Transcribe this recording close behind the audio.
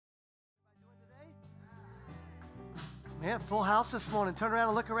Man, full house this morning. Turn around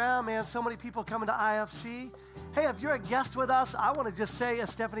and look around, man. So many people coming to IFC. Hey, if you're a guest with us, I want to just say, as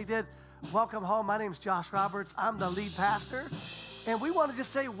Stephanie did, welcome home. My name's Josh Roberts. I'm the lead pastor. And we want to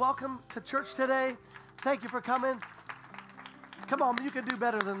just say welcome to church today. Thank you for coming. Come on, you can do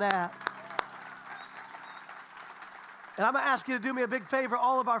better than that. And I'm going to ask you to do me a big favor.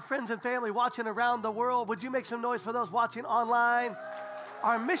 All of our friends and family watching around the world, would you make some noise for those watching online?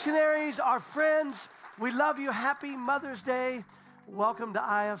 Our missionaries, our friends, we love you. Happy Mother's Day. Welcome to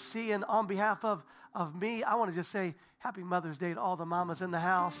IFC. And on behalf of me, I want to just say Happy Mother's Day to all the mamas in the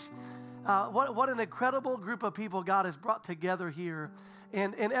house. What an incredible group of people God has brought together here.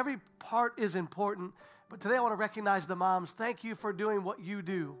 And every part is important. But today I want to recognize the moms. Thank you for doing what you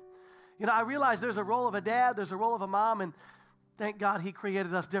do. You know, I realize there's a role of a dad, there's a role of a mom, and thank God he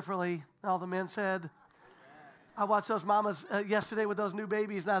created us differently. All the men said. I watched those mamas yesterday with those new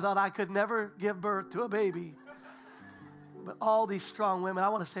babies, and I thought I could never give birth to a baby. But all these strong women, I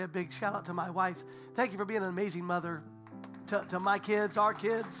want to say a big shout out to my wife. Thank you for being an amazing mother to my kids, our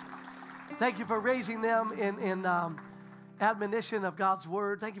kids. Thank you for raising them in admonition of God's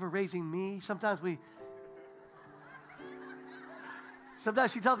word. Thank you for raising me. Sometimes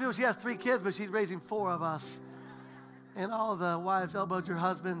she tells people she has 3 kids, but she's raising 4 of us. And all the wives elbowed your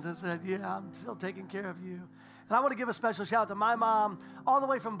husbands and said, yeah, I'm still taking care of you. And I want to give a special shout out to my mom, all the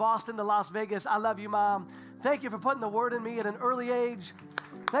way from Boston to Las Vegas. I love you, Mom. Thank you for putting the word in me at an early age.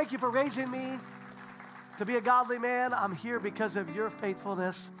 Thank you for raising me to be a godly man. I'm here because of your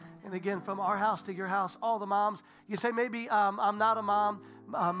faithfulness. And again, from our house to your house, all the moms. You say, maybe I'm not a mom.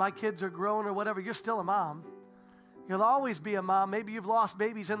 My kids are grown or whatever. You're still a mom. You'll always be a mom. Maybe you've lost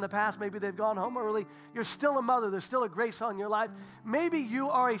babies in the past. Maybe they've gone home early. You're still a mother. There's still a grace on your life. Maybe you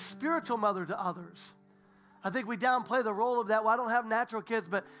are a spiritual mother to others. I think we downplay the role of that. Well, I don't have natural kids,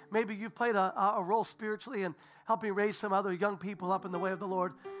 but maybe you've played a role spiritually in helping raise some other young people up in the way of the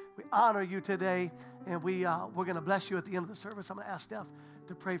Lord. We honor you today, and we're going to bless you at the end of the service. I'm going to ask Steph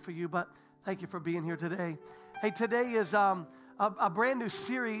to pray for you, but thank you for being here today. Hey, today is a brand new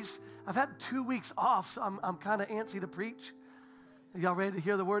series. I've had 2 weeks off, so I'm kind of antsy to preach. Are y'all ready to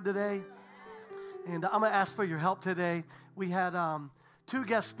hear the word today? And I'm going to ask for your help today. We had 2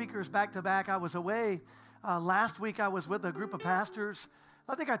 guest speakers back to back. I was away. Last week I was with a group of pastors.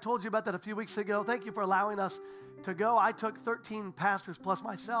 I think I told you about that a few weeks ago. Thank you for allowing us to go. I took 13 pastors plus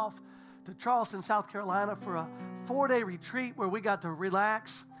myself to Charleston, South Carolina for a 4-day retreat where we got to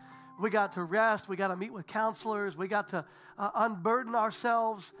relax. We got to rest. We got to meet with counselors. We got to unburden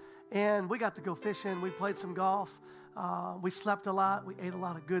ourselves. And we got to go fishing. We played some golf. We slept a lot. We ate a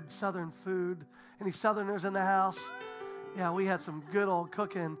lot of good Southern food. Any Southerners in the house? Yeah, we had some good old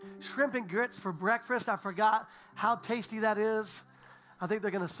cooking. Shrimp and grits for breakfast. I forgot how tasty that is. I think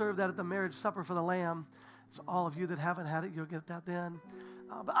they're going to serve that at the marriage supper for the Lamb. So all of you that haven't had it, you'll get that then.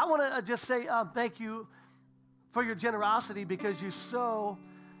 But I want to just say thank you for your generosity, because you so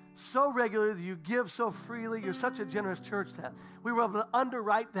regularly, you give so freely. You're such a generous church that we were able to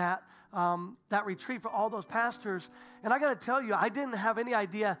underwrite that retreat for all those pastors. And I got to tell you, I didn't have any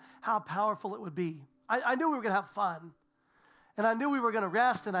idea how powerful it would be. I knew we were going to have fun. And I knew we were going to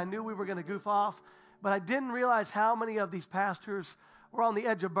rest, and I knew we were going to goof off. But I didn't realize how many of these pastors were on the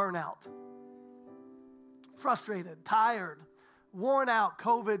edge of burnout. Frustrated, tired, worn out.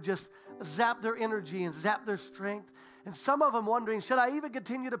 COVID just zapped their energy and zapped their strength. And some of them wondering, should I even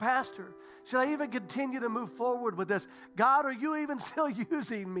continue to pastor? Should I even continue to move forward with this? God, are you even still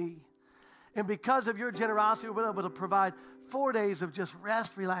using me? And because of your generosity, we were able to provide 4 days of just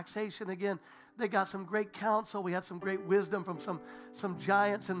rest, relaxation. Again, they got some great counsel. We had some great wisdom from some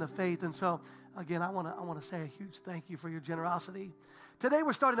giants in the faith. And so, again, I want to say a huge thank you for your generosity. Today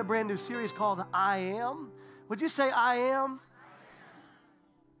we're starting a brand new series called I Am. Would you say I am?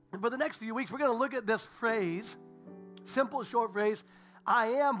 And for the next few weeks, we're going to look at this phrase, simple, short phrase, I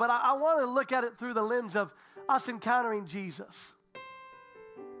am, but I want to look at it through the lens of us encountering Jesus.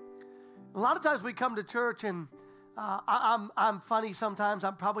 A lot of times we come to church and I'm funny sometimes.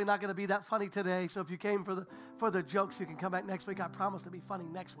 I'm probably not going to be that funny today. So if you came for the jokes, you can come back next week. I promise to be funny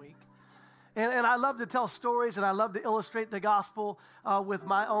next week. And I love to tell stories, and I love to illustrate the gospel with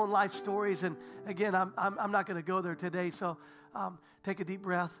my own life stories. And again, I'm not going to go there today. So take a deep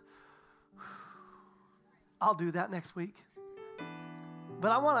breath. I'll do that next week.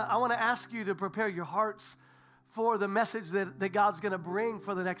 But I want to ask you to prepare your hearts for the message that God's going to bring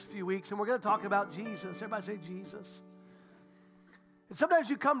for the next few weeks. And we're going to talk about Jesus. Everybody say Jesus. And sometimes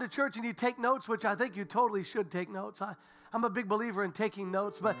you come to church and you take notes, which I think you totally should take notes. I'm a big believer in taking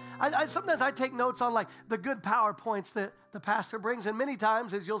notes, but sometimes I take notes on like the good PowerPoints that the pastor brings, and many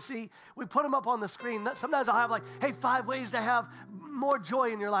times, as you'll see, we put them up on the screen. Sometimes I'll have like, hey, 5 ways to have more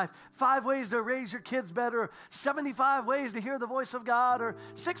joy in your life, 5 ways to raise your kids better, 75 ways to hear the voice of God, or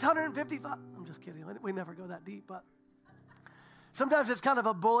 655. I'm just kidding. We never go that deep, but sometimes it's kind of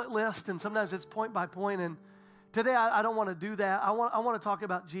a bullet list, and sometimes it's point by point, and today I don't want to do that. I want to talk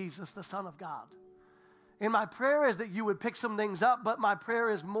about Jesus, the Son of God. And my prayer is that you would pick some things up, but my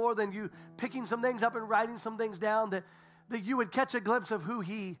prayer is more than you picking some things up and writing some things down, that you would catch a glimpse of who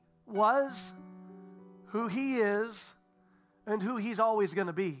he was, who he is, and who he's always going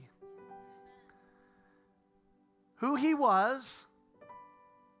to be. Who he was,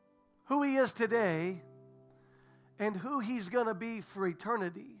 who he is today, and who he's going to be for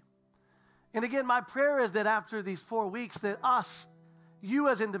eternity. And again, my prayer is that after these 4 weeks, that us, you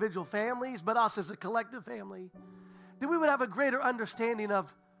as individual families, but us as a collective family, that we would have a greater understanding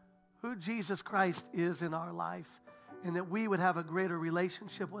of who Jesus Christ is in our life, and that we would have a greater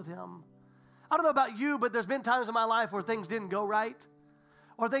relationship with him. I don't know about you, but there's been times in my life where things didn't go right,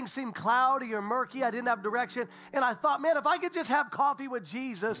 or things seemed cloudy or murky. I didn't have direction, and I thought, man, if I could just have coffee with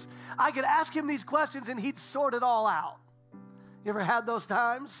Jesus, I could ask him these questions and he'd sort it all out. You ever had those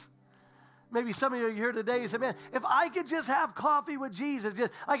times? Maybe some of you are here today and say, man, if I could just have coffee with Jesus,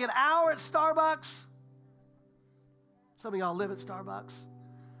 just like an hour at Starbucks. Some of y'all live at Starbucks.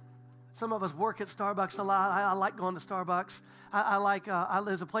 Some of us work at Starbucks a lot. I like going to Starbucks.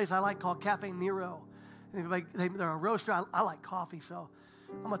 There's a place I like called Cafe Nero. They're a roaster. I like coffee, so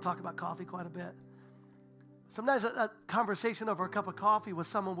I'm going to talk about coffee quite a bit. Sometimes a conversation over a cup of coffee with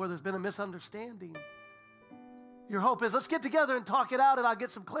someone where there's been a misunderstanding. Your hope is, let's get together and talk it out, and I'll get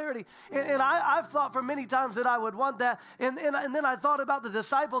some clarity. And I've thought for many times that I would want that. And then I thought about the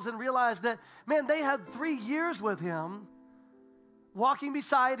disciples and realized that, man, they had 3 years with him, walking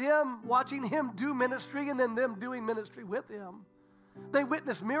beside him, watching him do ministry, and then them doing ministry with him. They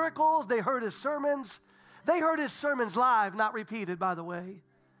witnessed miracles. They heard his sermons. They heard his sermons live, not repeated, by the way.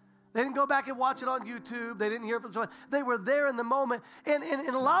 They didn't go back and watch it on YouTube. They didn't hear from someone. They were there in the moment. And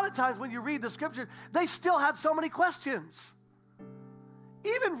a lot of times when you read the scripture, they still had so many questions.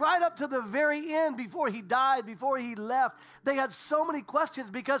 Even right up to the very end, before he died, before he left, they had so many questions,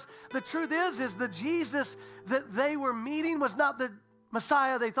 because the truth is the Jesus that they were meeting was not the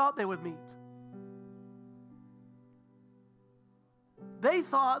Messiah they thought they would meet. They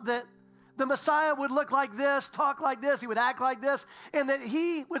thought that the Messiah would look like this, talk like this, he would act like this, and that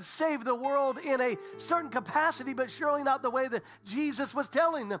he would save the world in a certain capacity, but surely not the way that Jesus was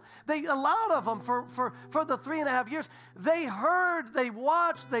telling them. A lot of them, for the 3.5 years, they heard, they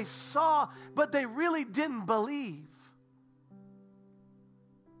watched, they saw, but they really didn't believe.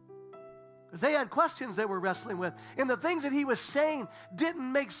 Because they had questions they were wrestling with. And the things that he was saying didn't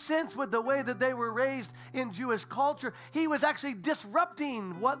make sense with the way that they were raised in Jewish culture. He was actually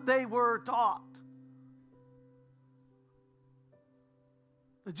disrupting what they were taught.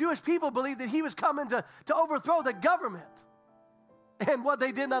 The Jewish people believed that he was coming to overthrow the government. And what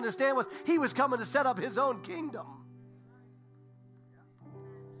they didn't understand was he was coming to set up his own kingdom.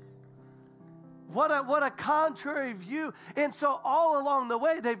 What a contrary view. And so all along the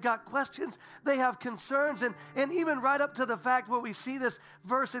way, they've got questions, they have concerns, and even right up to the fact where we see this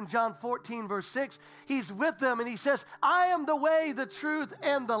verse in John 14, verse 6, he's with them and he says, I am the way, the truth,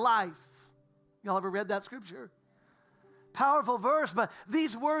 and the life. Y'all ever read that scripture? Powerful verse, but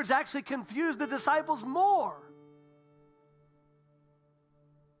these words actually confuse the disciples more.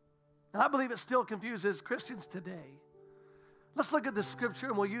 And I believe it still confuses Christians today. Let's look at the scripture,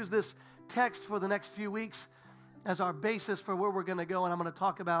 and we'll use this text for the next few weeks as our basis for where we're going to go, and I'm going to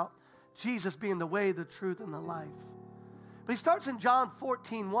talk about Jesus being the way, the truth, and the life. But he starts in John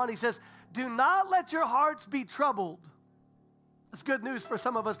 14:1. He says, do not let your hearts be troubled. That's good news for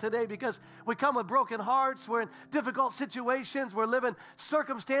some of us today, because we come with broken hearts. We're in difficult situations. We're living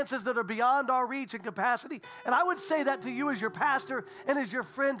circumstances that are beyond our reach and capacity. And I would say that to you as your pastor and as your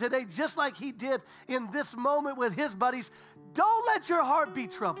friend today, just like he did in this moment with his buddies. Don't let your heart be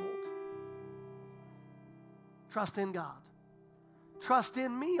troubled. Trust in God. Trust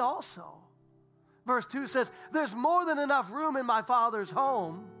in me also. Verse 2 says, there's more than enough room in my Father's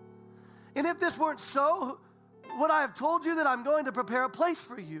home. And if this weren't so, would I have told you that I'm going to prepare a place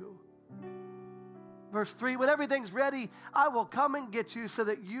for you? Verse 3, when everything's ready, I will come and get you so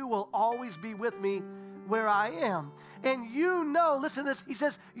that you will always be with me where I am. And you know, listen to this, he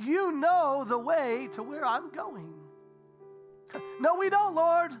says, you know the way to where I'm going. No, we don't,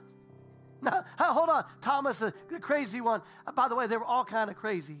 Lord. No, hold on. Thomas, the crazy one. By the way, they were all kind of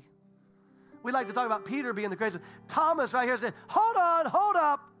crazy. We like to talk about Peter being the crazy. Thomas right here said, hold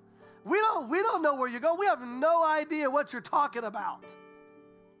up. We don't know where you're going. We have no idea what you're talking about.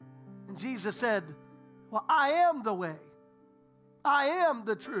 And Jesus said, well, I am the way. I am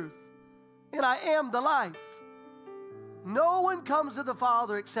the truth. And I am the life. No one comes to the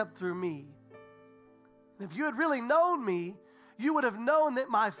Father except through me. And if you had really known me, you would have known that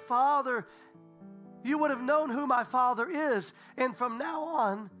my Father, you would have known who my Father is. And from now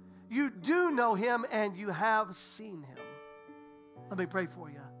on, you do know him and you have seen him. Let me pray for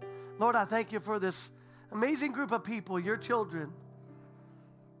you. Lord, I thank you for this amazing group of people, your children.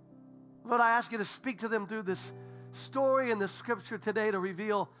 Lord, I ask you to speak to them through this story and the scripture today to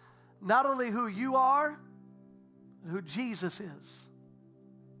reveal not only who you are, but who Jesus is.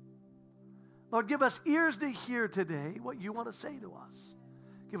 Lord, give us ears to hear today what you want to say to us.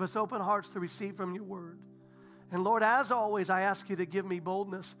 Give us open hearts to receive from your word. And Lord, as always, I ask you to give me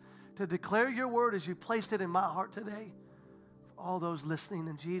boldness to declare your word as you placed it in my heart today. For all those listening,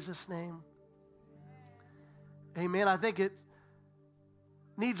 in Jesus' name. Amen. I think it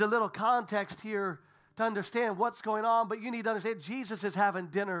needs a little context here to understand what's going on, but you need to understand Jesus is having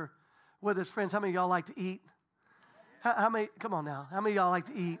dinner with his friends. How many of y'all like to eat? How many, come on now, how many of y'all like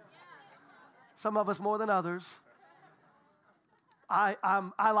to eat? Some of us more than others. I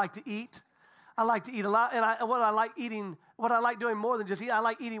like to eat. I like to eat a lot, and what I like doing more than just eat, I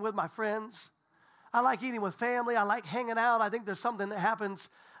like eating with my friends. I like eating with family. I like hanging out. I think there's something that happens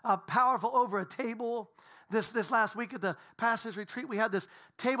powerful over a table. This last week at the pastor's retreat, we had this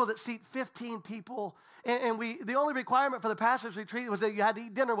table that seat 15 people, and the only requirement for the pastor's retreat was that you had to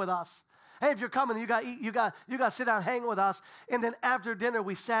eat dinner with us. Hey, if you're coming, you got to eat. You got to sit down, hang with us. And then after dinner,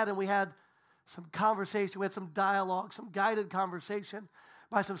 we sat and we had some conversation. We had some dialogue, some guided conversation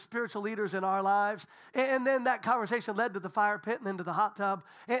by some spiritual leaders in our lives. And then that conversation led to the fire pit and then to the hot tub.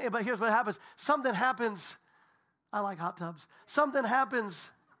 But here's what happens. Something happens. I like hot tubs. Something happens.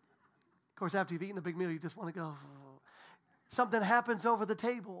 Of course, after you've eaten a big meal, you just want to go. Something happens over the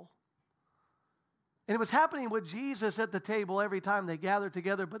table. And it was happening with Jesus at the table every time they gathered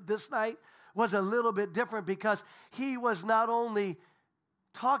together. But this night was a little bit different because he was not only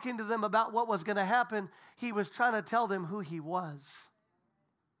talking to them about what was going to happen, he was trying to tell them who he was.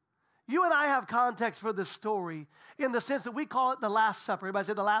 You and I have context for this story in the sense that we call it the Last Supper. Everybody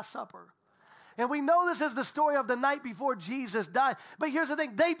say the Last Supper. And we know this is the story of the night before Jesus died. But here's the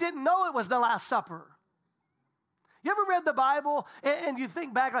thing. They didn't know it was the Last Supper. You ever read the Bible and you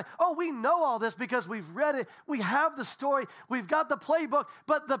think back like, oh, we know all this because we've read it. We have the story. We've got the playbook.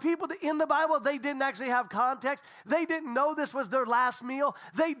 But the people in the Bible, they didn't actually have context. They didn't know this was their last meal.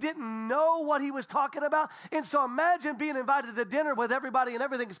 They didn't know what he was talking about. And so imagine being invited to dinner with everybody and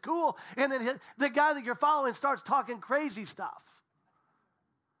everything's cool. And then the guy that you're following starts talking crazy stuff.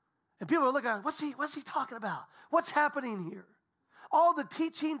 And people are looking at, what's he talking about? What's happening here? All the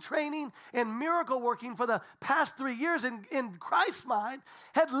teaching, training, and miracle working for the past 3 years in Christ's mind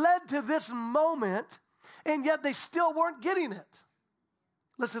had led to this moment, and yet they still weren't getting it.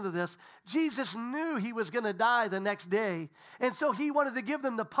 Listen to this. Jesus knew he was going to die the next day, and so he wanted to give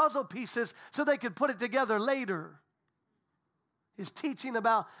them the puzzle pieces so they could put it together later. His teaching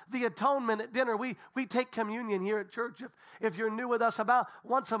about the atonement at dinner. We take communion here at church. If you're new with us, about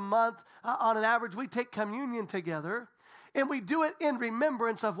once a month on an average, we take communion together. And we do it in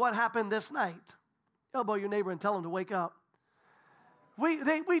remembrance of what happened this night. Elbow your neighbor and tell him to wake up.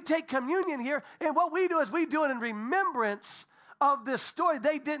 We take communion here, and what we do is we do it in remembrance of this story.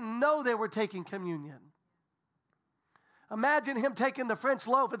 They didn't know they were taking communion. Imagine him taking the French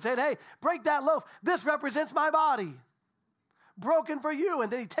loaf and saying, hey, break that loaf. This represents my body, broken for you. And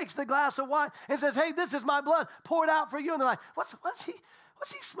then he takes the glass of wine and says, hey, this is my blood poured out for you. And they're like, what's he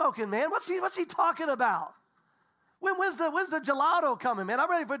smoking, man? What's he talking about? When's the gelato coming, man? I'm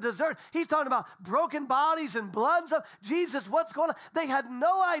ready for dessert. He's talking about broken bodies and blood and stuff. Jesus, what's going on? They had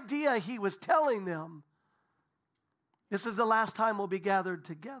no idea he was telling them, this is the last time we'll be gathered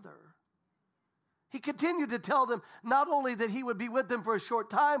together. He continued to tell them not only that he would be with them for a short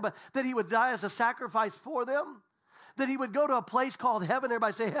time, but that he would die as a sacrifice for them, that he would go to a place called heaven.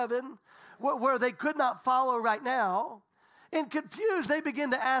 Everybody say heaven, where they could not follow right now. And confused, they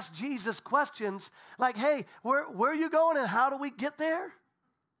begin to ask Jesus questions like, hey, where are you going and how do we get there?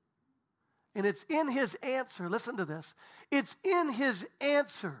 And it's in his answer, listen to this, it's in his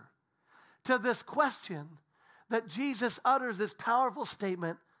answer to this question that Jesus utters this powerful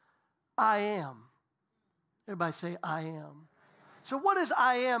statement, I am. Everybody say, I am. So what does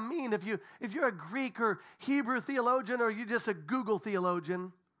I am mean? If you're a Greek or Hebrew theologian or you're just a Google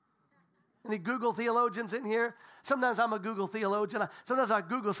theologian, Any Google theologians in here? Sometimes I'm a Google theologian. Sometimes I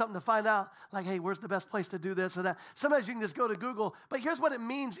Google something to find out, like, hey, where's the best place to do this or that? Sometimes you can just go to Google. But here's what it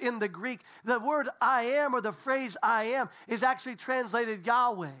means in the Greek. The word I am, or the phrase I am, is actually translated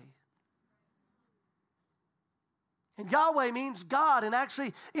Yahweh. And Yahweh means God. And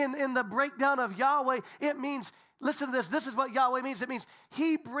actually, in the breakdown of Yahweh, it means, listen to this. This is what Yahweh means. It means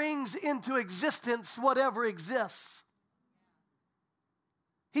He brings into existence whatever exists.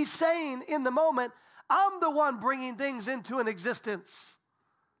 He's saying in the moment, I'm the one bringing things into an existence.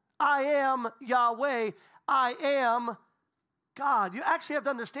 I am Yahweh. I am God. You actually have to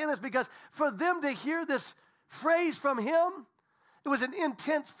understand this, because for them to hear this phrase from Him, it was an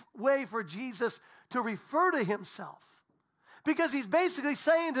intense way for Jesus to refer to Himself. Because He's basically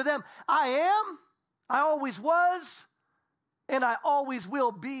saying to them, I am, I always was, and I always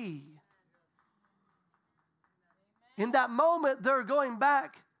will be. In that moment, they're going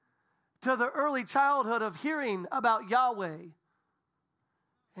back to the early childhood of hearing about Yahweh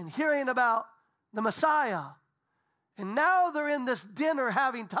and hearing about the Messiah. And now they're in this dinner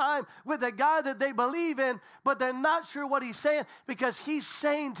having time with a guy that they believe in, but they're not sure what He's saying, because He's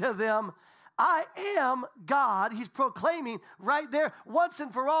saying to them, I am God. He's proclaiming right there once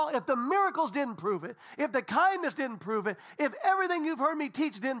and for all. If the miracles didn't prove it, if the kindness didn't prove it, if everything you've heard me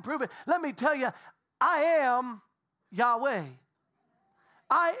teach didn't prove it, let me tell you, I am Yahweh.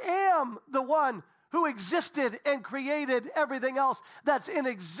 I am the one who existed and created everything else that's in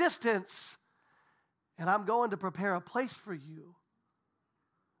existence. And I'm going to prepare a place for you.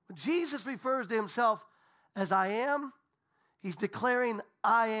 When Jesus refers to Himself as I am, He's declaring,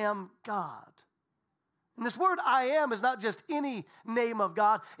 I am God. And this word I am is not just any name of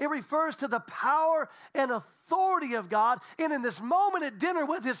God. It refers to the power and authority of God. And in this moment at dinner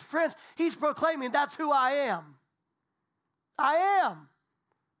with His friends, He's proclaiming, that's who I am. I am.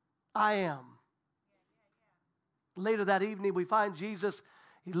 I am. Later that evening, we find Jesus.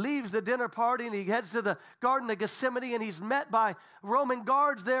 He leaves the dinner party and He heads to the Garden of Gethsemane, and He's met by Roman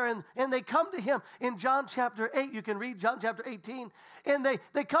guards there, and they come to Him in John chapter 8. You can read John chapter 18. And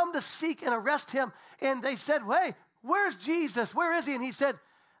they come to seek and arrest Him, and they said, hey, where's Jesus? Where is He? And He said,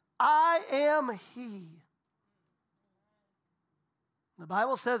 I am He. The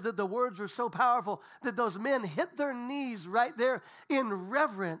Bible says that the words were so powerful that those men hit their knees right there in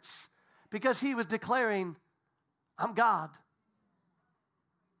reverence, because He was declaring, I'm God.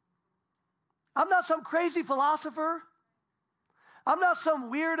 I'm not some crazy philosopher. I'm not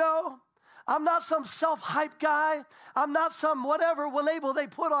some weirdo. I'm not some self-hype guy. I'm not some whatever label they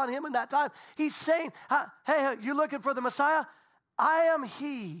put on Him in that time. He's saying, hey, you looking for the Messiah? I am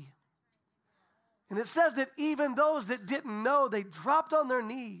He. And it says that even those that didn't know, they dropped on their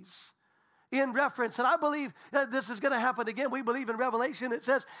knees in reference. And I believe that this is going to happen again. We believe in Revelation. It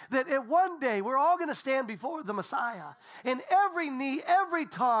says that at one day we're all going to stand before the Messiah. And every knee, every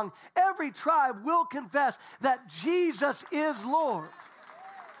tongue, every tribe will confess that Jesus is Lord.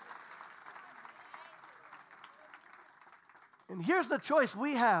 And here's the choice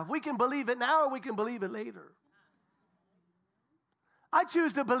we have. We can believe it now, or we can believe it later. I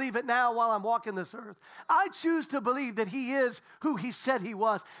choose to believe it now while I'm walking this earth. I choose to believe that He is who He said He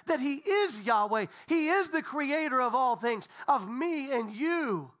was, that He is Yahweh. He is the creator of all things, of me and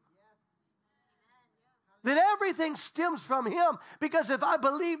you. That everything stems from Him, because if I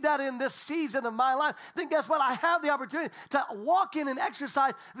believe that in this season of my life, then guess what? I have the opportunity to walk in and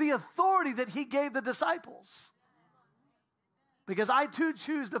exercise the authority that He gave the disciples. Because I too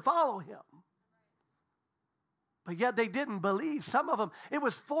choose to follow Him. But yet they didn't believe. Some of them, it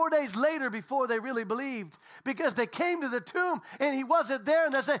was 4 days later before they really believed, because they came to the tomb and He wasn't there,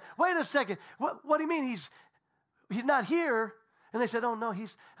 and they say, wait a second, what do you mean he's not here? And they said, oh no,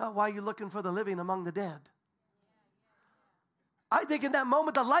 why are you looking for the living among the dead? I think in that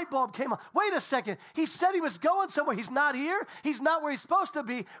moment the light bulb came on. Wait a second, He said He was going somewhere. He's not here. He's not where He's supposed to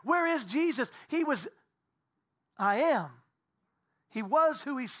be. Where is Jesus? I am. He was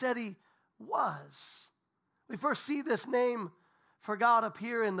who He said He was. We first see this name for God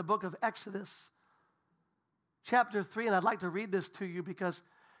appear in the book of Exodus, chapter 3, and I'd like to read this to you because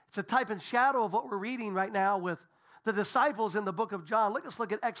it's a type and shadow of what we're reading right now with the disciples in the book of John. Let's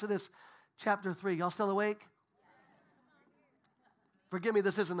look at Exodus chapter 3. Y'all still awake? Forgive me,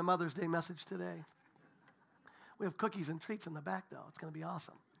 this isn't the Mother's Day message today. We have cookies and treats in the back, though. It's going to be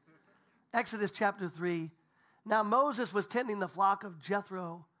awesome. Exodus chapter 3. Now Moses was tending the flock of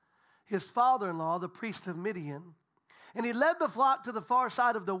Jethro, his father-in-law, the priest of Midian. And he led the flock to the far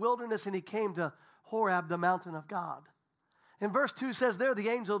side of the wilderness, and he came to Horeb, the mountain of God. And verse 2 says, there the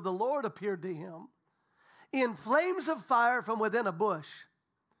angel of the Lord appeared to him in flames of fire from within a bush.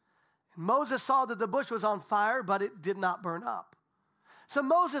 Moses saw that the bush was on fire, but it did not burn up. So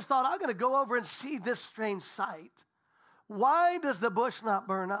Moses thought, I'm going to go over and see this strange sight. Why does the bush not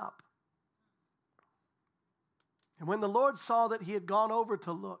burn up? And when the Lord saw that he had gone over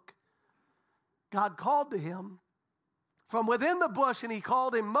to look, God called to him from within the bush, and he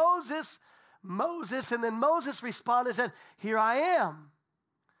called him, Moses, Moses. And then Moses responded and said, here I am.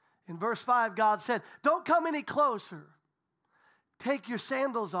 In verse 5, God said, don't come any closer. Take your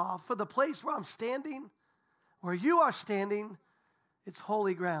sandals off, for the place where I'm standing, where you are standing, it's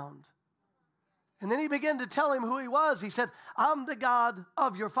holy ground. And then he began to tell him who he was. He said, I'm the God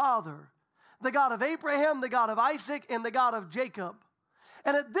of your father, the God of Abraham, the God of Isaac, and the God of Jacob.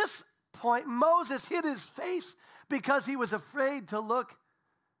 And at this point, Moses hid his face because he was afraid to look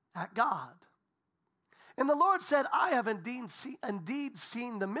at God. And the Lord said, I have indeed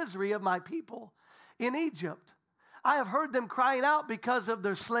seen the misery of my people in Egypt. I have heard them crying out because of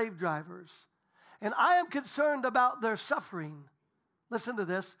their slave drivers, and I am concerned about their suffering. Listen to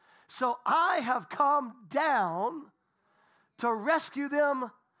this. So I have come down to rescue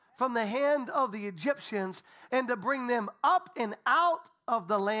them from the hand of the Egyptians and to bring them up and out of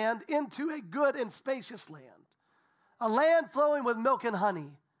the land into a good and spacious land, a land flowing with milk and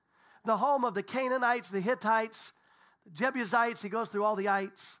honey, the home of the Canaanites, the Hittites, the Jebusites. He goes through all the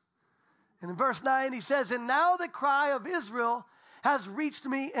ites. And in verse 9, he says, and now the cry of Israel has reached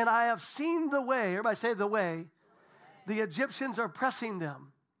me, and I have seen the way. Everybody say the way. The Egyptians are pressing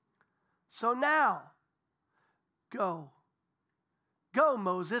them. So now, go. Go,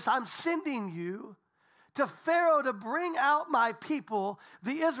 Moses. I'm sending you to Pharaoh to bring out my people,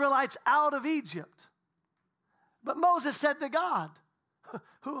 the Israelites, out of Egypt. But Moses said to God,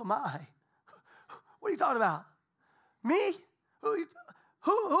 who am I? What are you talking about? Me?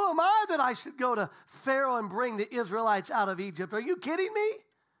 Who am I that I should go to Pharaoh and bring the Israelites out of Egypt? Are you kidding me?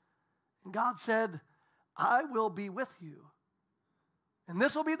 And God said, I will be with you. And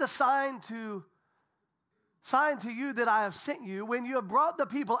this will be the sign to you that I have sent you. When you have brought the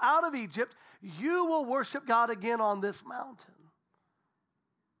people out of Egypt, you will worship God again on this mountain.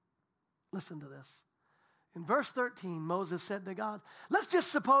 Listen to this. In verse 13, Moses said to God, let's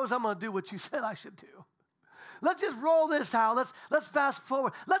just suppose I'm going to do what you said I should do. Let's just roll this out. Let's fast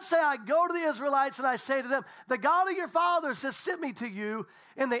forward. Let's say I go to the Israelites and I say to them, the God of your fathers has sent me to you,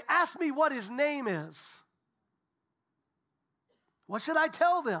 and they ask me what his name is. What should I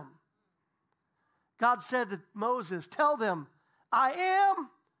tell them? God said to Moses, tell them, I am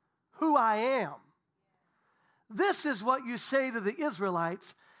who I am. This is what you say to the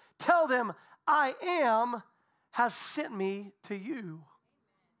Israelites. Tell them, I am has sent me to you.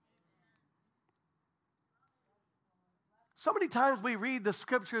 So many times we read the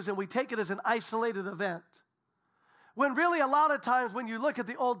scriptures and we take it as an isolated event. When really a lot of times when you look at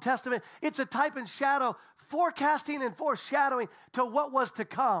the Old Testament, it's a type and shadow, forecasting and foreshadowing to what was to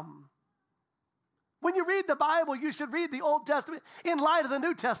come. When you read the Bible, you should read the Old Testament in light of the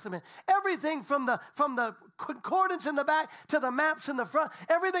New Testament. Everything from the concordance in the back to the maps in the front,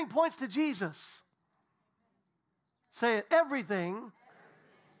 everything points to Jesus. Say it, everything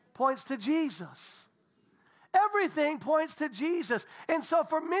points to Jesus. Everything points to Jesus. And so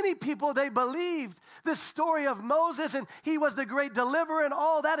for many people, they believed this story of Moses, and he was the great deliverer and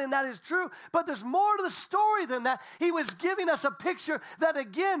all that, and that is true. But there's more to the story than that. He was giving us a picture that,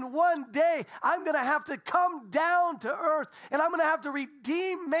 again, one day, I'm going to have to come down to earth, and I'm going to have to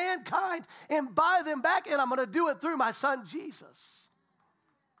redeem mankind and buy them back, and I'm going to do it through my son, Jesus.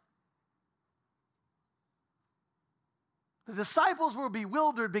 The disciples were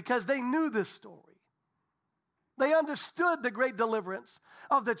bewildered because they knew this story. They understood the great deliverance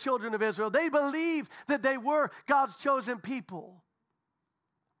of the children of Israel. They believed that they were God's chosen people.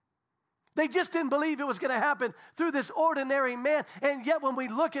 They just didn't believe it was going to happen through this ordinary man. And yet when we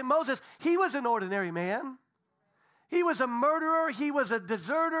look at Moses, he was an ordinary man. He was a murderer. He was a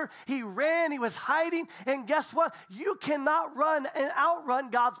deserter. He ran. He was hiding. And guess what? You cannot run and outrun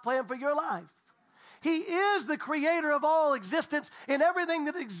God's plan for your life. He is the creator of all existence, and everything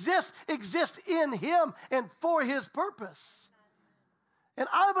that exists in him and for his purpose. And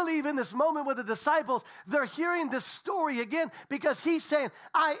I believe in this moment with the disciples, they're hearing this story again because he's saying,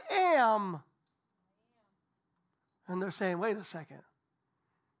 I am. And they're saying, wait a second.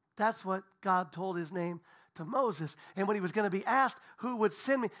 That's what God told his name to Moses. And when he was going to be asked who would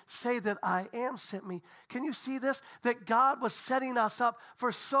send me, say that I am sent me. Can you see this? That God was setting us up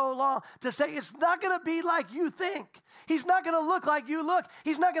for so long to say it's not going to be like you think. He's not going to look like you look.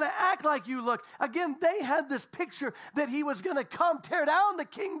 He's not going to act like you look. Again, they had this picture that he was going to come tear down the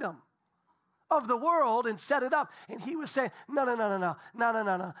kingdom of the world and set it up. And he was saying,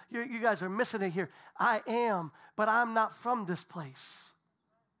 no. You guys are missing it here. I am, but I'm not from this place.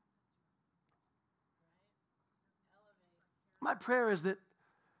 My prayer is that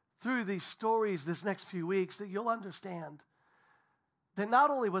through these stories this next few weeks that you'll understand that not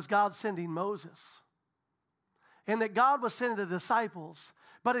only was God sending Moses and that God was sending the disciples,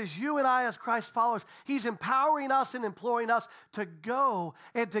 but as you and I as Christ followers, he's empowering us and imploring us to go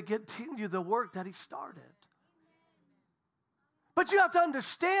and to continue the work that he started. But you have to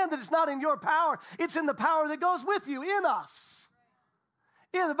understand that it's not in your power. It's in the power that goes with you, in us.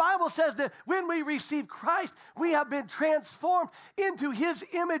 Yeah, the Bible says that when we receive Christ, we have been transformed into his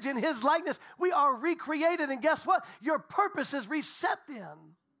image and his likeness. We are recreated, and guess what? Your purpose is reset then.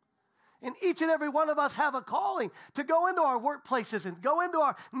 And each and every one of us have a calling to go into our workplaces and go into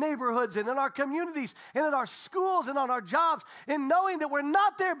our neighborhoods and in our communities and in our schools and on our jobs, and knowing that we're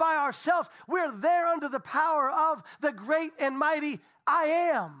not there by ourselves. We're there under the power of the great and mighty I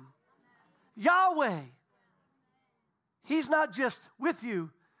am, Yahweh. He's not just with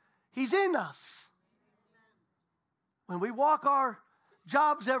you, he's in us. When we walk our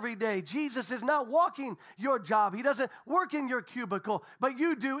jobs every day, Jesus is not walking your job. He doesn't work in your cubicle, but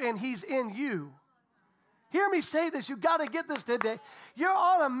you do, and he's in you. Hear me say this. You've got to get this today. You're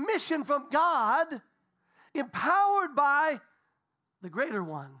on a mission from God, empowered by the greater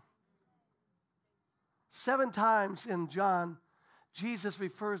one. 7 times in John, Jesus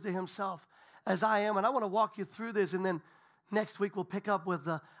refers to himself as I am. And I want to walk you through this, and then next week we'll pick up with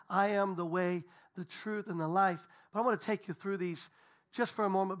the I am the way, the truth, and the life. But I want to take you through these just for a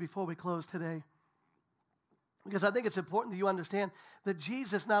moment before we close today, because I think it's important that you understand that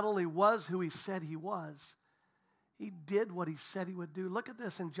Jesus not only was who he said he was, he did what he said he would do. Look at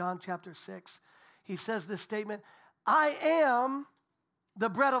this in John chapter 6. He says this statement, I am the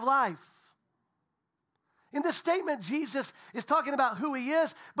bread of life. In this statement, Jesus is talking about who he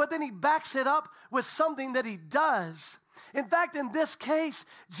is, but then he backs it up with something that he does. In fact, in this case,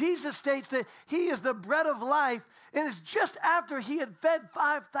 Jesus states that he is the bread of life, and it's just after he had fed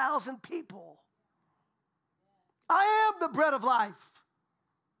 5,000 people. I am the bread of life.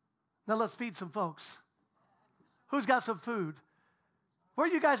 Now let's feed some folks. Who's got some food? Where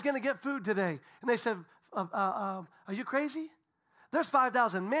are you guys going to get food today? And they said, are you crazy? There's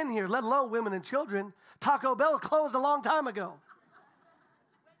 5,000 men here, let alone women and children. Taco Bell closed a long time ago.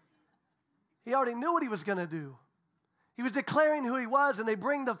 He already knew what he was going to do. He was declaring who he was, and they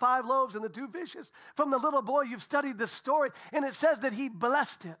bring the 5 loaves and the 2 fishes from the little boy. You've studied this story, and it says that he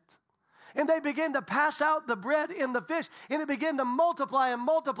blessed it. And they begin to pass out the bread and the fish, and it began to multiply and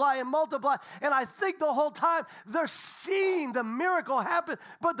multiply and multiply. And I think the whole time they're seeing the miracle happen,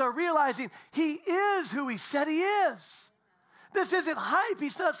 but they're realizing he is who he said he is. This isn't hype.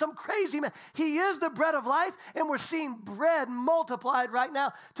 He's not some crazy man. He is the bread of life, and we're seeing bread multiplied right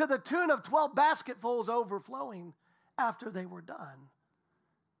now to the tune of 12 basketfuls overflowing after they were done.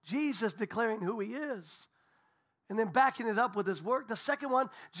 Jesus declaring who he is and then backing it up with his work. The second one,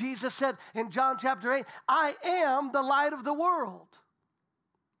 Jesus said in John chapter 8, I am the light of the world.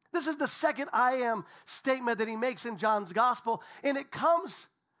 This is the second I am statement that he makes in John's gospel, and it comes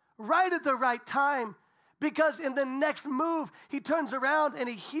right at the right time, because in the next move, he turns around and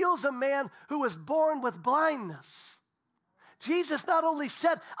he heals a man who was born with blindness. Jesus not only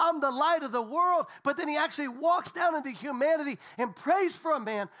said, I'm the light of the world, but then he actually walks down into humanity and prays for a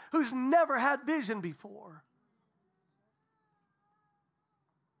man who's never had vision before.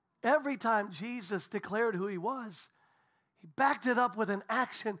 Every time Jesus declared who he was, he backed it up with an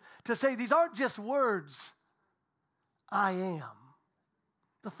action to say, these aren't just words, I am.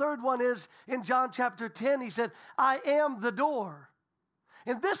 The third one is in John chapter 10, he said, I am the door.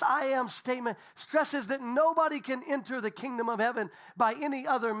 And this I am statement stresses that nobody can enter the kingdom of heaven by any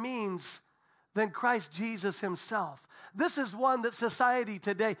other means than Christ Jesus himself. This is one that society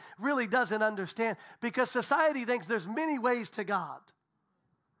today really doesn't understand, because society thinks there's many ways to God.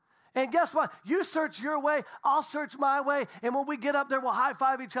 And guess what? You search your way, I'll search my way, and when we get up there, we'll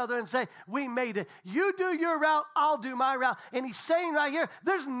high-five each other and say, we made it. You do your route, I'll do my route. And he's saying right here,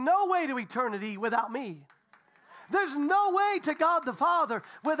 there's no way to eternity without me. There's no way to God the Father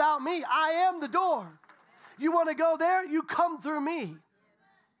without me. I am the door. You want to go there? You come through me.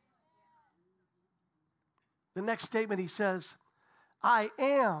 The next statement he says, I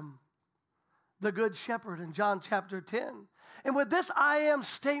am the good shepherd in John chapter 10. And with this I am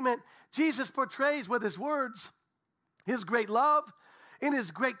statement, Jesus portrays with his words his great love and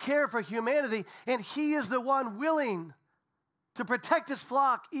his great care for humanity. And he is the one willing to protect his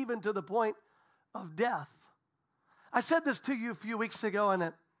flock even to the point of death. I said this to you a few weeks ago,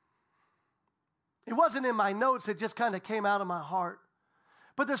 and It wasn't in my notes. It just kind of came out of my heart.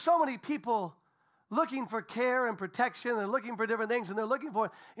 But there's so many people looking for care and protection. They're looking for different things, and they're looking for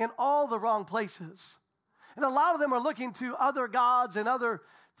it in all the wrong places. And a lot of them are looking to other gods and other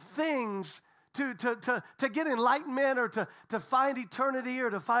things to get enlightenment or to find eternity or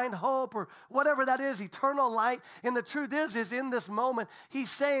to find hope or whatever that is, eternal light. And the truth is in this moment, he's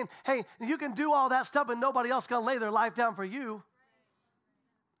saying, hey, you can do all that stuff, and nobody else going to lay their life down for you.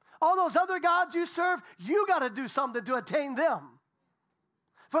 All those other gods you serve, you got to do something to attain them.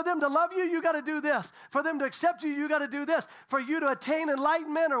 For them to love you, you got to do this. For them to accept you, you got to do this. For you to attain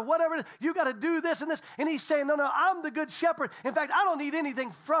enlightenment or whatever, you got to do this and this. And he's saying, no, I'm the good shepherd. In fact, I don't need anything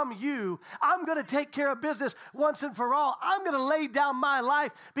from you. I'm going to take care of business once and for all. I'm going to lay down my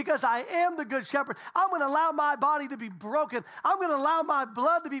life because I am the good shepherd. I'm going to allow my body to be broken. I'm going to allow my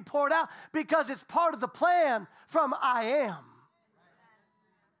blood to be poured out because it's part of the plan from I am.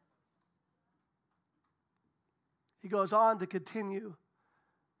 He goes on to continue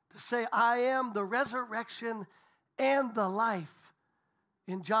to say, I am the resurrection and the life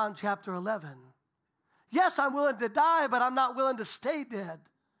in John chapter 11. Yes, I'm willing to die, but I'm not willing to stay dead.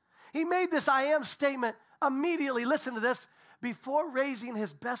 He made this I am statement immediately, listen to this, before raising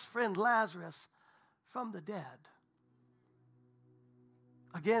his best friend Lazarus from the dead.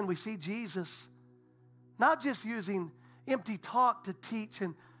 Again, we see Jesus not just using empty talk to teach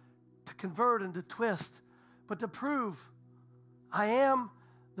and to convert and to twist, but to prove I am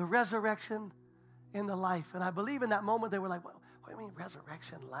the resurrection and the life. And I believe in that moment they were like, what do you mean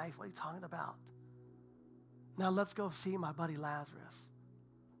resurrection, life? What are you talking about? Now let's go see my buddy Lazarus.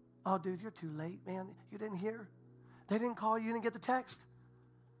 Oh, dude, you're too late, man. You didn't hear? They didn't call you. You didn't get the text?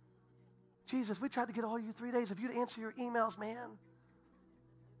 Jesus, we tried to get all you 3 days of you to answer your emails, man.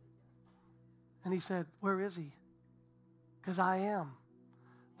 And he said, where is he? Because I am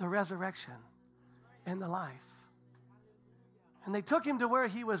the resurrection and the life. And they took him to where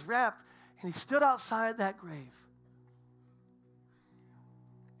he was wrapped, and he stood outside that grave.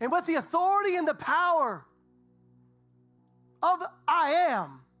 And with the authority and the power of I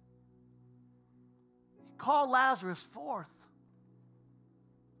am, he called Lazarus forth.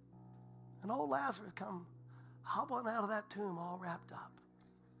 And old Lazarus come hobbling out of that tomb all wrapped up.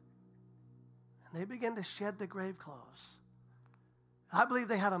 And they began to shed the grave clothes. I believe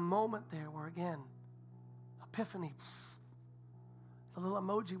they had a moment there where, again, epiphany. The little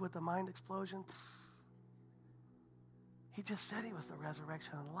emoji with the mind explosion. He just said he was the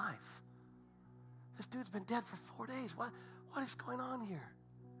resurrection and life. This dude's been dead for 4 days. What is going on here?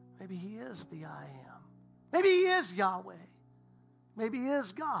 Maybe he is the I am. Maybe he is Yahweh. Maybe he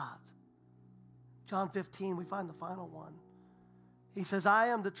is God. John 15, we find the final one. He says, I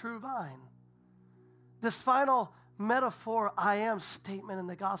am the true vine. This final metaphor, I am statement in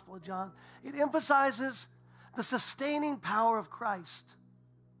the Gospel of John, it emphasizes the sustaining power of Christ.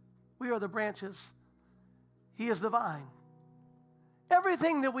 We are the branches. He is the vine.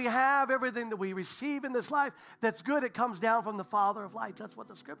 Everything that we have, everything that we receive in this life that's good, it comes down from the Father of lights. That's what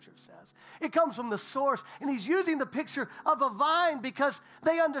the Scripture says. It comes from the source. And he's using the picture of a vine because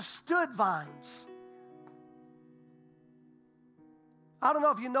they understood vines. I don't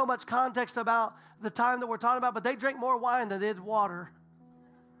know if you know much context about the time that we're talking about, but they drank more wine than they did water.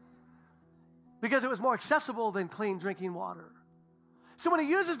 Because it was more accessible than clean drinking water. So when he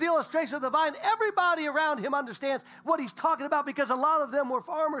uses the illustration of the vine, everybody around him understands what he's talking about because a lot of them were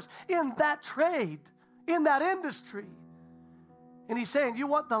farmers in that trade, in that industry. And he's saying, you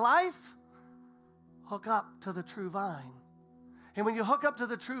want the life? Hook up to the true vine. And when you hook up to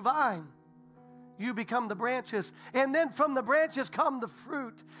the true vine, you become the branches. And then from the branches come the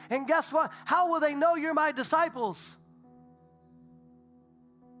fruit. And guess what? How will they know you're my disciples?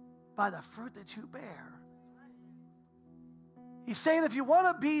 By the fruit that you bear. He's saying if you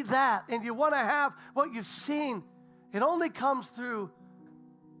want to be that and you want to have what you've seen, it only comes through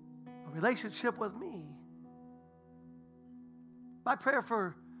a relationship with me. My prayer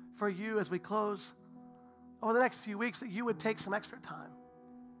for you as we close over the next few weeks that you would take some extra time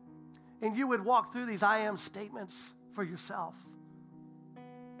and you would walk through these I am statements for yourself.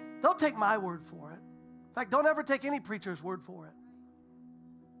 Don't take my word for it. In fact, don't ever take any preacher's word for it.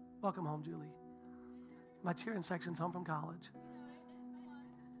 Welcome home, Julie. My cheering section's home from college.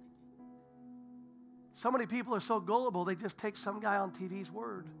 So many people are so gullible, they just take some guy on TV's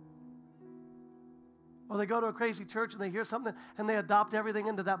word. Or they go to a crazy church and they hear something and they adopt everything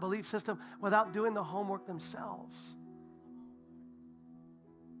into that belief system without doing the homework themselves.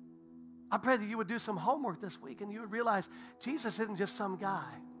 I pray that you would do some homework this week and you would realize Jesus isn't just some guy.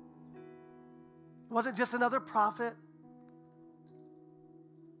 He wasn't just another prophet.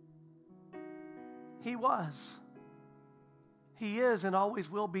 He was, He is, and always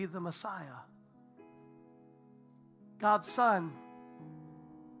will be the Messiah. God's Son,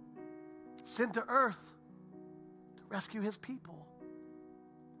 sent to earth to rescue His people.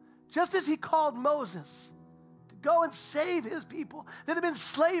 Just as He called Moses to go and save His people that had been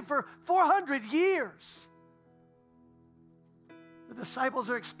enslaved for 400 years. The disciples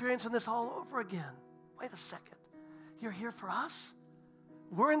are experiencing this all over again. Wait a second. You're here for us?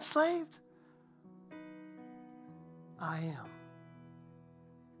 We're enslaved? I am.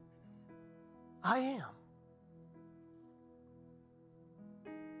 I am.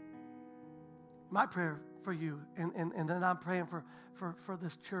 My prayer for you, and then I'm praying for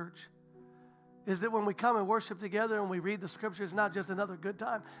this church, is that when we come and worship together and we read the scriptures, not just another good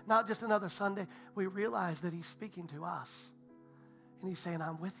time, not just another Sunday, we realize that He's speaking to us. And He's saying,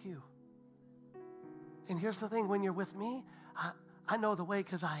 I'm with you. And here's the thing, when you're with me, I know the way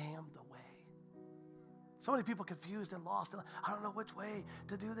because I am the way. So many people confused and lost. And I don't know which way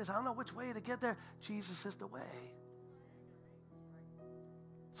to do this. I don't know which way to get there. Jesus is the way.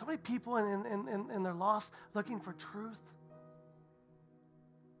 So many people and they're lost looking for truth.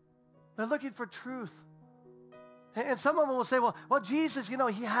 They're looking for truth. And some of them will say, well, Jesus,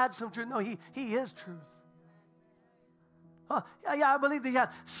 He had some truth. No, He is truth. Oh, yeah, I believe that He had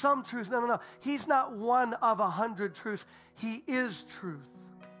some truth. No. He's not one of 100 truths. He is truth.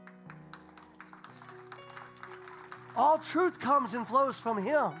 All truth comes and flows from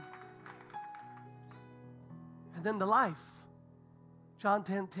Him. And then the life. John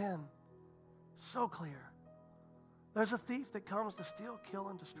 10:10. So clear. There's a thief that comes to steal, kill,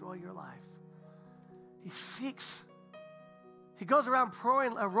 and destroy your life. He seeks. He goes around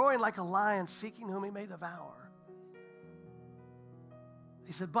roaring like a lion, seeking whom he may devour.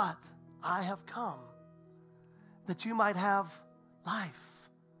 He said, but I have come that you might have life.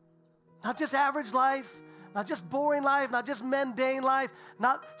 Not just average life, not just boring life, not just mundane life,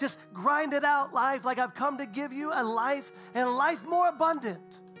 not just grinded out life. Like I've come to give you a life, and a life more abundant.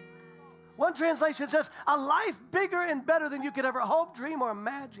 One translation says, a life bigger and better than you could ever hope, dream, or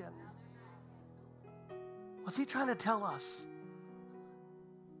imagine. What's He trying to tell us?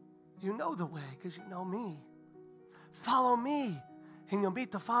 You know the way because you know me. Follow me and you'll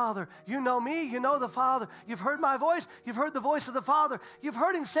meet the Father. You know me, you know the Father. You've heard my voice, you've heard the voice of the Father. You've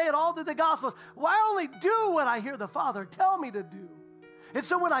heard Him say it all through the Gospels. Well, I only do what I hear the Father tell me to do. And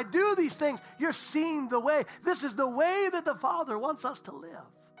so when I do these things, you're seeing the way. This is the way that the Father wants us to live.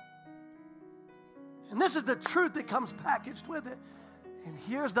 And this is the truth that comes packaged with it. And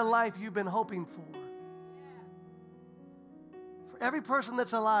here's the life you've been hoping for. For every person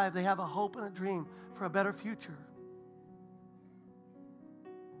that's alive, they have a hope and a dream for a better future.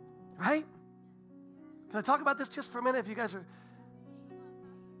 Right? Can I talk about this just for a minute if you guys are...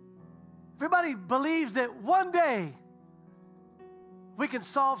 Everybody believes that one day we can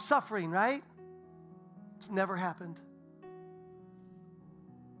solve suffering, right? It's never happened.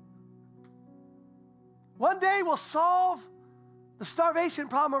 One day we'll solve the starvation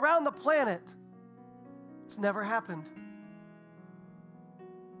problem around the planet. It's never happened.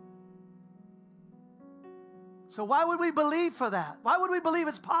 So why would we believe for that? Why would we believe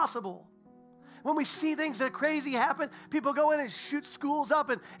it's possible? When we see things that are crazy happen, people go in and shoot schools up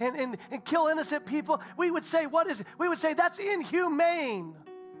and kill innocent people, we would say, what is it? We would say, that's inhumane.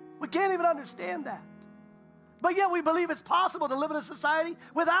 We can't even understand that. But yet we believe it's possible to live in a society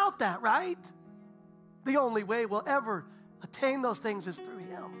without that, right? The only way we'll ever attain those things is through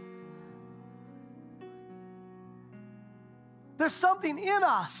Him. There's something in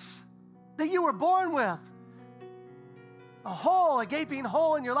us that you were born with. A gaping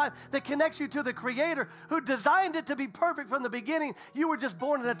hole in your life that connects you to the Creator who designed it to be perfect from the beginning. You were just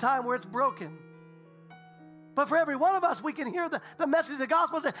born at a time where it's broken. But for every one of us, we can hear the message of the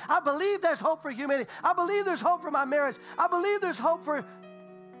gospel and say, I believe there's hope for humanity. I believe there's hope for my marriage. I believe there's hope for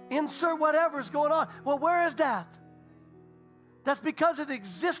insert whatever's going on. Well, where is that? That's because it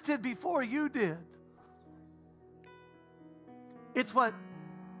existed before you did. It's what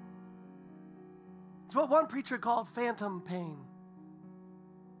one preacher called phantom pain.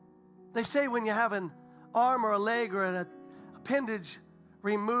 They say when you have an arm or a leg or an appendage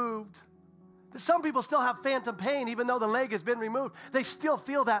removed, that some people still have phantom pain even though the leg has been removed. They still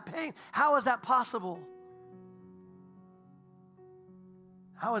feel that pain. How is that possible?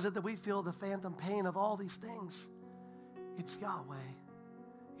 How is it that we feel the phantom pain of all these things? It's Yahweh.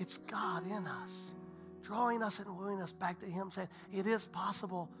 It's God in us, drawing us and wooing us back to Him, saying, it is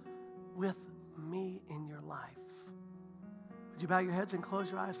possible with me in your life. Would you bow your heads and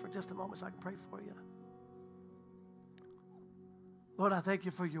close your eyes for just a moment so I can pray for you? Lord, I thank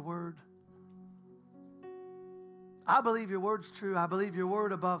you for your word. I believe your word's true. I believe your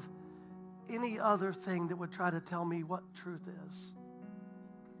word above any other thing that would try to tell me what truth is.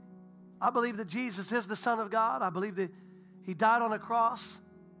 I believe that Jesus is the Son of God. I believe that he died on a cross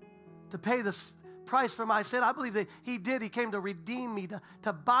to pay the price for my sin. I believe that he did. He came to redeem me,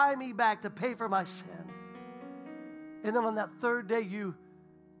 to buy me back, to pay for my sin. And then on that third day, you,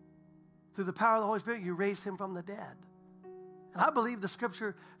 through the power of the Holy Spirit, you raised him from the dead. And I believe the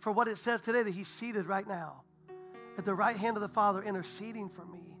scripture for what it says today, that he's seated right now at the right hand of the Father, interceding for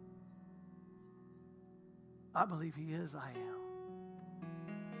me. I believe he is, I am.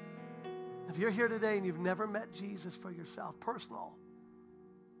 If you're here today and you've never met Jesus for yourself, personal,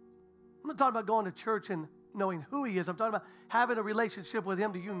 I'm not talking about going to church and knowing who he is. I'm talking about having a relationship with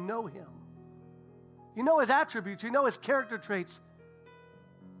him. Do you know him? You know his attributes. You know his character traits.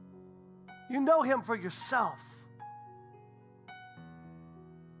 You know him for yourself.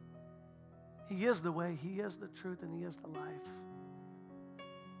 He is the way, he is the truth, and he is the life.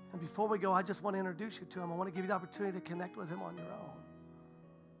 And before we go, I just want to introduce you to him. I want to give you the opportunity to connect with him on your own.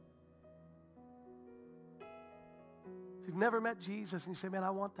 If you've never met Jesus and you say, man,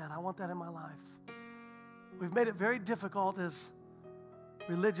 I want that in my life. We've made it very difficult as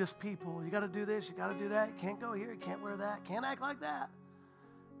religious people. You got to do this, you got to do that. You can't go here, you can't wear that, can't act like that.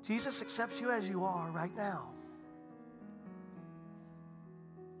 Jesus accepts you as you are right now.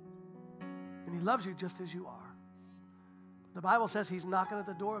 And he loves you just as you are. The Bible says he's knocking at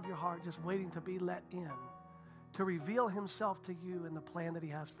the door of your heart, just waiting to be let in, to reveal himself to you and the plan that he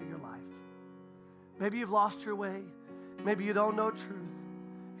has for your life. Maybe you've lost your way. Maybe you don't know truth.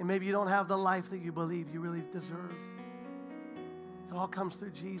 And maybe you don't have the life that you believe you really deserve. It all comes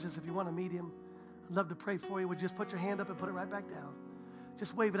through Jesus. If you want to meet him, I'd love to pray for you. Would you just put your hand up and put it right back down?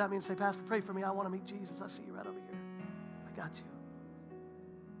 Just wave it at me and say, Pastor, pray for me. I want to meet Jesus. I see you right over here. I got you.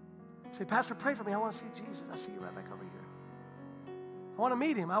 Say, Pastor, pray for me. I want to see Jesus. I see you right back over here. I want to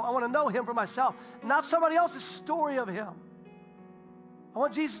meet him. I want to know him for myself, not somebody else's story of him. I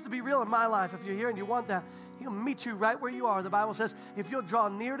want Jesus to be real in my life. If you're here and you want that, he'll meet you right where you are. The Bible says if you'll draw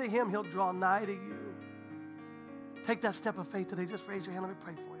near to him, he'll draw nigh to you. Take that step of faith today. Just raise your hand. Let me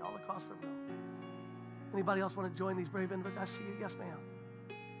pray for you all across the room. Anybody else want to join these brave individuals? I see you. Yes, ma'am.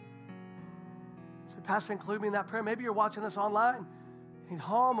 Say, Pastor, include me in that prayer. Maybe you're watching this online, at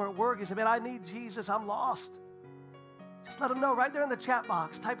home or at work. You say, man, I need Jesus. I'm lost. Just let them know right there in the chat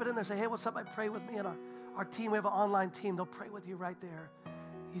box. Type it in there. Say, hey, what's up? I pray with me and our team. We have an online team. They'll pray with you right there.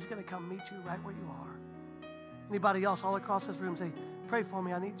 He's going to come meet you right where you are. Anybody else all across this room say, pray for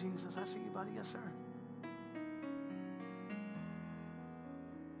me. I need Jesus. I see you, buddy. Yes, sir.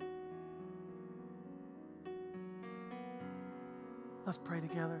 Let's pray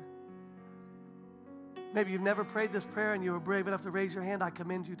together. Maybe you've never prayed this prayer and you were brave enough to raise your hand. I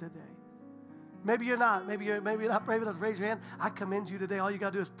commend you today. Maybe you're not. Maybe you're not brave enough to raise your hand. I commend you today. All you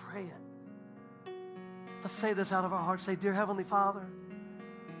got to do is pray it. Let's say this out of our hearts. Say, dear Heavenly Father,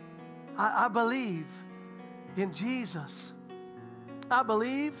 I believe in Jesus. I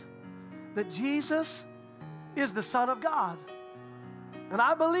believe that Jesus is the Son of God. And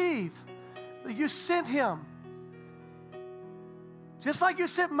I believe that you sent him, just like you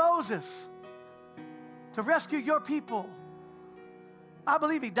sent Moses to rescue your people. I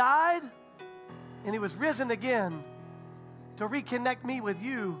believe he died and he was risen again to reconnect me with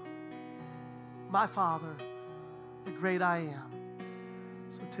you, my Father, the great I am.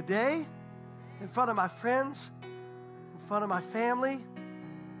 So today, in front of my friends, in front of my family,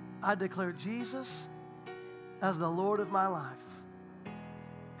 I declare Jesus as the Lord of my life.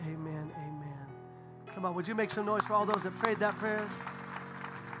 Amen, amen. Come on, would you make some noise for all those that prayed that prayer?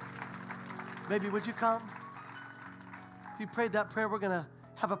 Baby, would you come? If you prayed that prayer, we're going to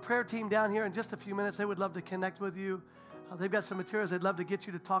have a prayer team down here in just a few minutes. They would love to connect with you. They've got some materials they'd love to get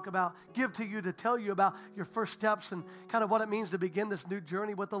you to talk about, give to you, to tell you about your first steps and kind of what it means to begin this new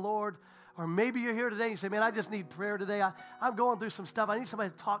journey with the Lord. Or maybe you're here today and you say, man, I just need prayer today. I'm going through some stuff. I need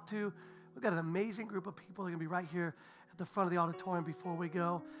somebody to talk to. We've got an amazing group of people that are going to be right here at the front of the auditorium before we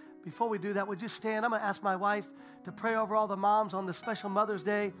go. Before we do that, would you stand? I'm going to ask my wife to pray over all the moms on this special Mother's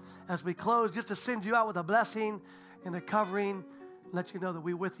Day as we close, just to send you out with a blessing and a covering, let you know that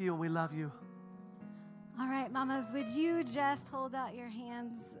we're with you and we love you. All right, mamas, would you just hold out your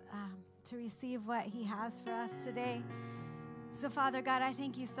hands to receive what he has for us today? So, Father God, I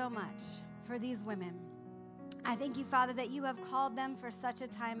thank you so much for these women. I thank you, Father, that you have called them for such a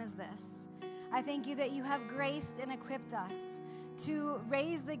time as this. I thank you that you have graced and equipped us to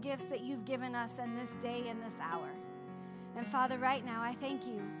raise the gifts that you've given us in this day and this hour. And Father, right now, I thank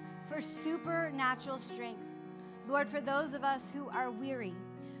you for supernatural strength. Lord, for those of us who are weary,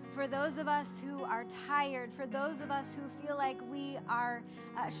 For those of us who are tired, for those of us who feel like we are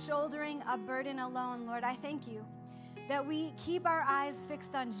shouldering a burden alone, Lord, I thank you that we keep our eyes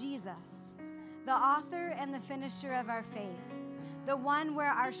fixed on Jesus, the author and the finisher of our faith, the one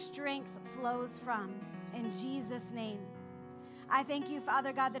where our strength flows from. In Jesus' name. I thank you,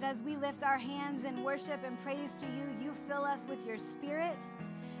 Father God, that as we lift our hands in worship and praise to you, you fill us with your Spirit.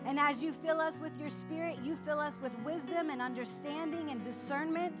 And as you fill us with your Spirit, you fill us with wisdom and understanding and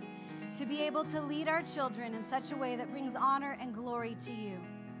discernment to be able to lead our children in such a way that brings honor and glory to you.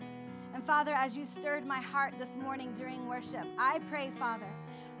 And Father, as you stirred my heart this morning during worship, I pray, Father,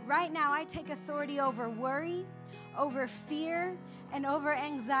 right now I take authority over worry, over fear, and over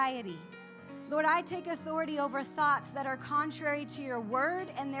anxiety. Lord, I take authority over thoughts that are contrary to your word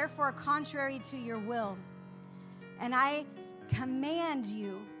and therefore contrary to your will. And I command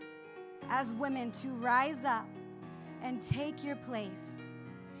you as women to rise up and take your place,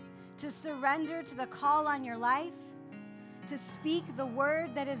 to surrender to the call on your life, to speak the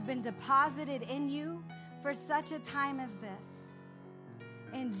word that has been deposited in you for such a time as this.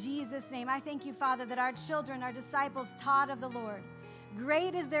 In Jesus' name, I thank you, Father, that our children are disciples taught of the Lord.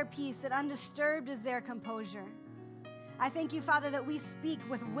 Great is their peace, and undisturbed is their composure. I thank you, Father, that we speak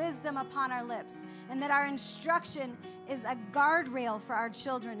with wisdom upon our lips and that our instruction is a guardrail for our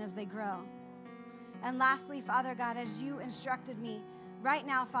children as they grow. And lastly, Father God, as you instructed me, right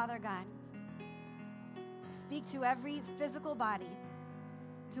now, Father God, speak to every physical body,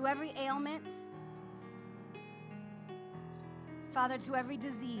 to every ailment, Father, to every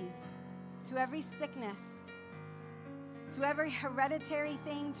disease, to every sickness, to every hereditary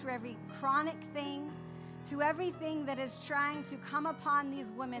thing, to every chronic thing, to everything that is trying to come upon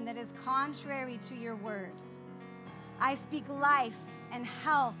these women that is contrary to your word. I speak life and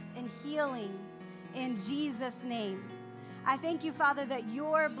health and healing in Jesus' name. I thank you, Father, that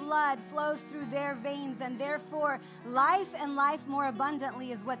your blood flows through their veins, and therefore life and life more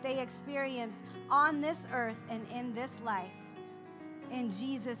abundantly is what they experience on this earth and in this life. In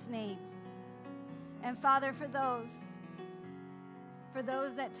Jesus' name. And Father, for those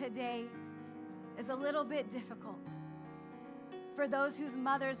that today is a little bit difficult, for those whose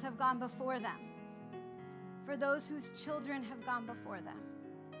mothers have gone before them, for those whose children have gone before them,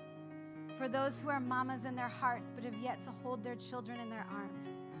 for those who are mamas in their hearts but have yet to hold their children in their arms,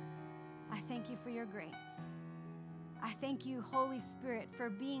 I thank you for your grace. I thank you, Holy Spirit, for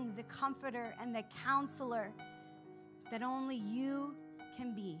being the comforter and the counselor that only you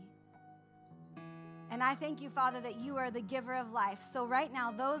can be. And I thank you, Father, that you are the giver of life. So right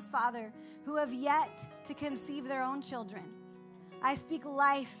now, those, Father, who have yet to conceive their own children, I speak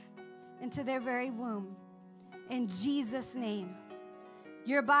life into their very womb. In Jesus' name.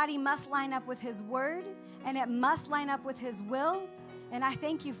 Your body must line up with his word, and it must line up with his will. And I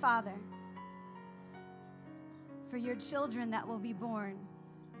thank you, Father, for your children that will be born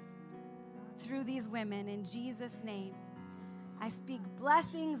through these women. In Jesus' name. I speak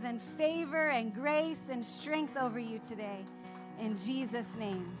blessings and favor and grace and strength over you today. In Jesus'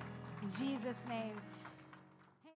 name. In Jesus' name.